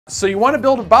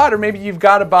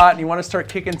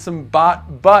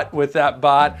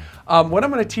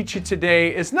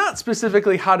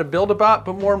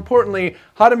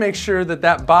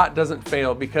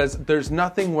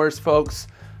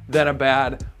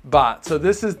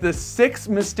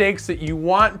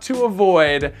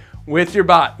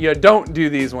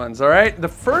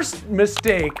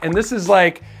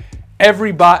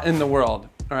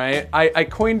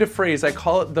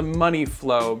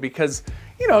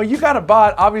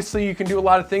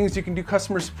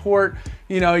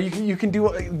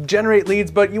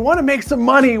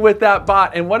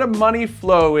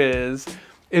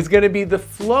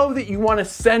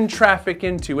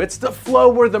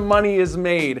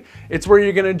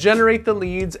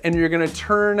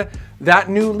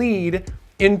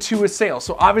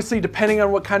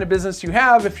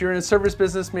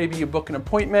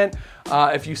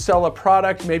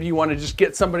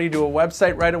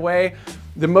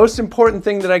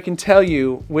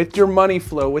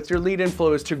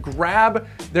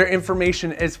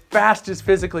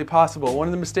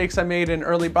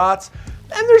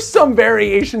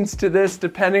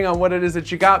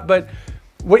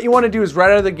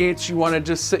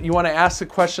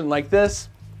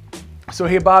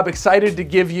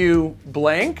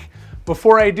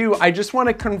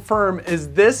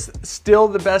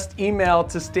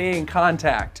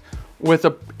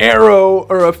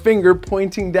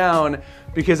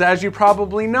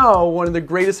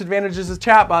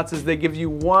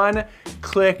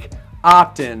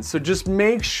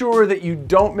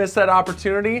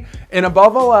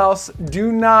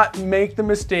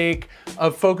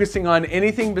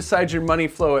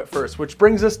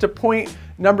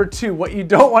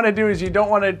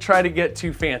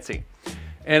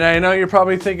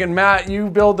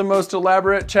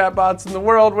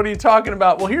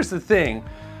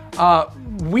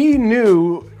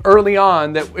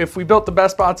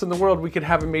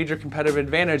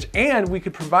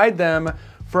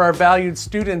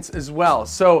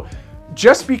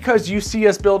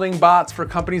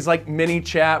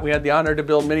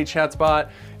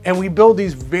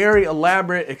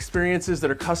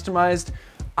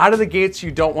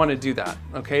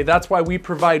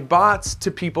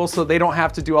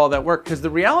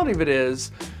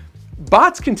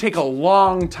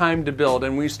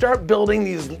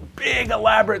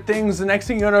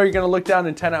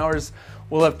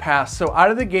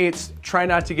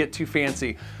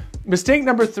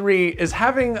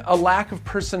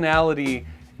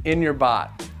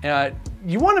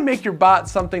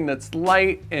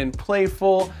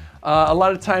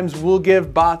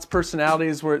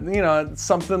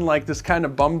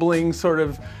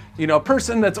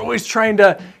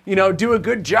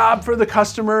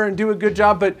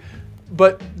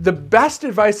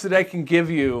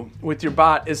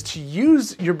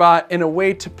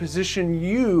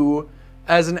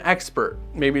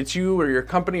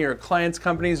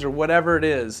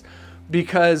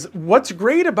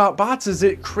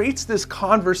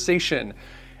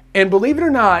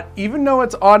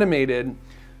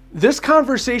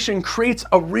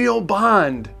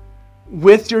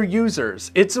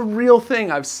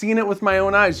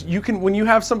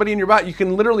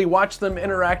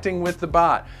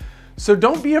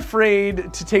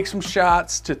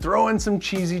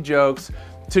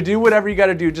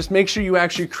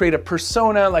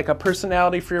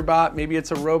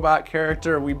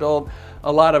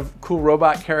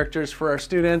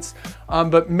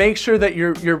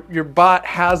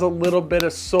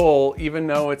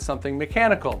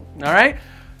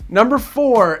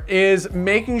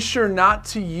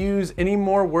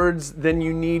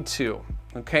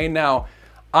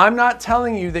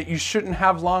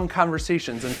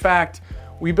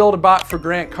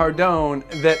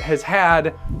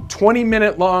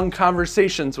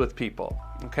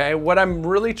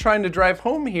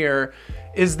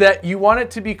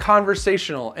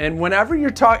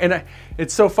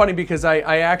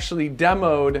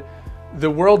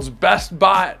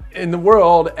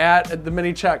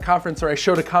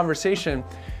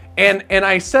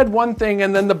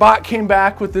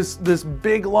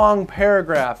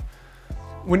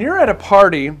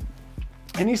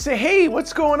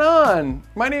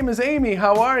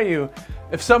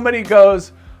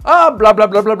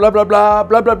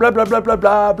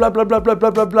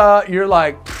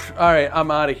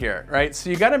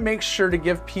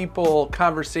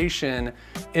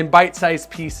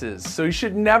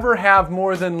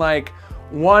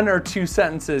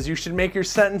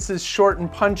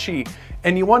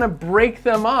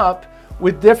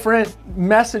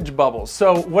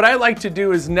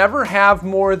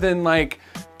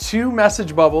2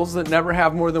 message bubbles that never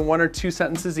have more than 1 or 2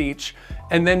 sentences each,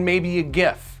 and then maybe a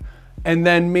GIF, and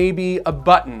then maybe a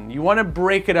button. You want to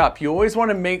break it up. You always want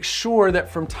to make sure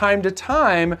that from time to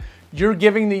time, you're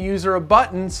giving the user a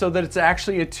button so that it's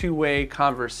actually a two-way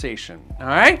conversation, all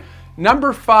right?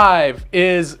 Number 5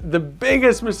 is the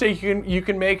biggest mistake you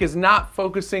can make is not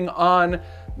focusing on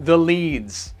the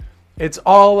leads. It's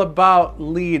all about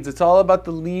leads. It's all about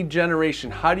the lead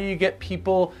generation. How do you get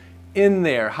people in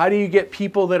there? How do you get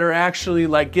people that are actually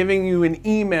like giving you an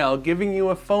email, giving you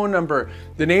a phone number?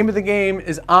 The name of the game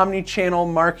is omni-channel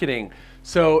marketing.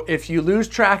 So if you lose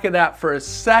track of that for a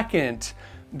second,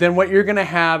 then what you're gonna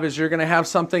have is you're gonna have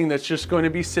something that's just going to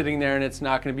be sitting there and it's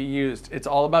not gonna be used. It's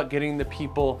all about getting the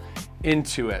people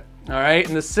into it, all right?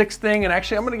 And the 6th thing, and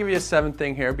actually I'm gonna give you a 7th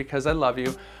thing here because I love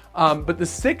you, but the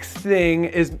 6th thing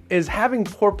is having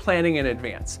poor planning in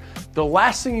advance. The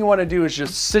last thing you wanna do is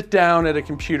just sit down at a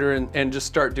computer and just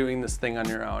start doing this thing on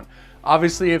your own.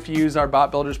 Obviously, if you use our Bot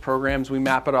Builders programs, we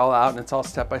map it all out and it's all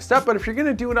step by step, but if you're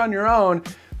gonna do it on your own,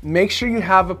 make sure you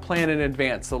have a plan in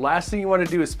advance. The last thing you want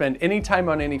to do is spend any time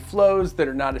on any flows that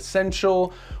are not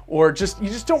essential, or you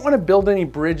just don't want to build any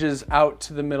bridges out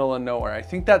to the middle of nowhere. I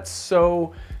think that's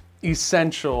so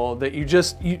essential that you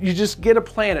just get a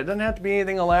plan. It doesn't have to be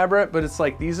anything elaborate, but it's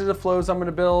like, these are the flows I'm going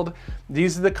to build.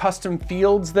 These are the custom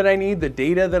fields that I need, the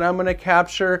data that I'm going to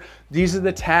capture. These are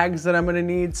the tags that I'm going to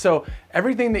need. So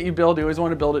everything that you build, you always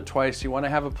want to build it twice. You want to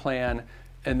have a plan,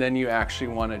 and then you actually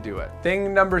want to do it.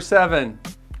 Thing number 7.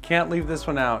 Can't leave this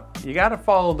one out. You got to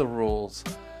follow the rules.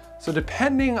 So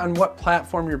depending on what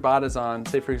platform your bot is on,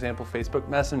 say for example, Facebook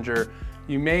Messenger,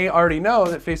 you may already know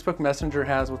that Facebook Messenger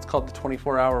has what's called the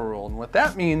 24-hour rule. And what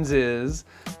that means is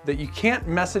that you can't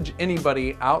message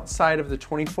anybody outside of the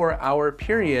 24-hour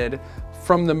period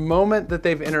from the moment that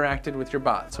they've interacted with your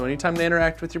bot. So anytime they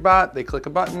interact with your bot, they click a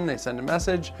button, they send a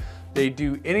message, they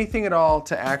do anything at all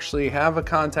to actually have a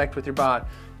contact with your bot,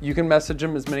 you can message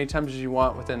them as many times as you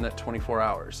want within that 24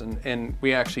 hours. And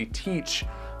we actually teach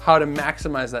how to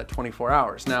maximize that 24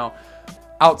 hours. Now,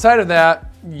 outside of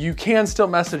that, you can still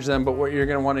message them, but what you're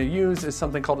gonna wanna use is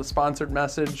something called a sponsored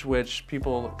message, which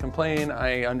people complain.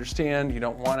 I understand you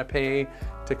don't wanna pay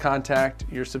to contact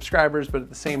your subscribers, but at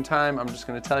the same time, I'm just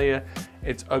gonna tell you,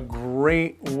 it's a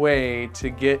great way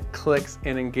to get clicks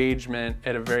and engagement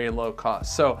at a very low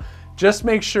cost. So just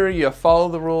make sure you follow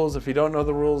the rules. If you don't know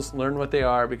the rules, learn what they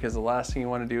are, because the last thing you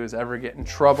want to do is ever get in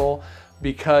trouble.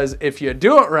 Because if you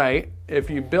do it right, if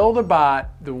you build a bot,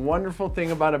 the wonderful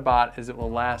thing about a bot is it will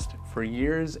last for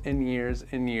years and years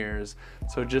and years.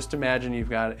 So just imagine you've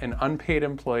got an unpaid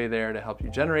employee there to help you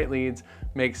generate leads,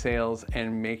 make sales,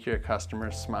 and make your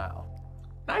customers smile.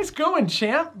 Nice going,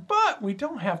 champ, but we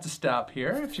don't have to stop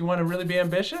here. If you want to really be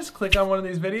ambitious, click on one of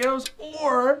these videos,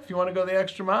 or if you want to go the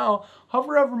extra mile,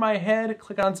 hover over my head,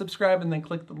 click on subscribe, and then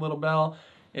click the little bell.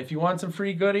 If you want some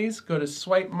free goodies, go to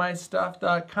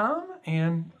swipemystuff.com,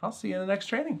 and I'll see you in the next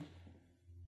training.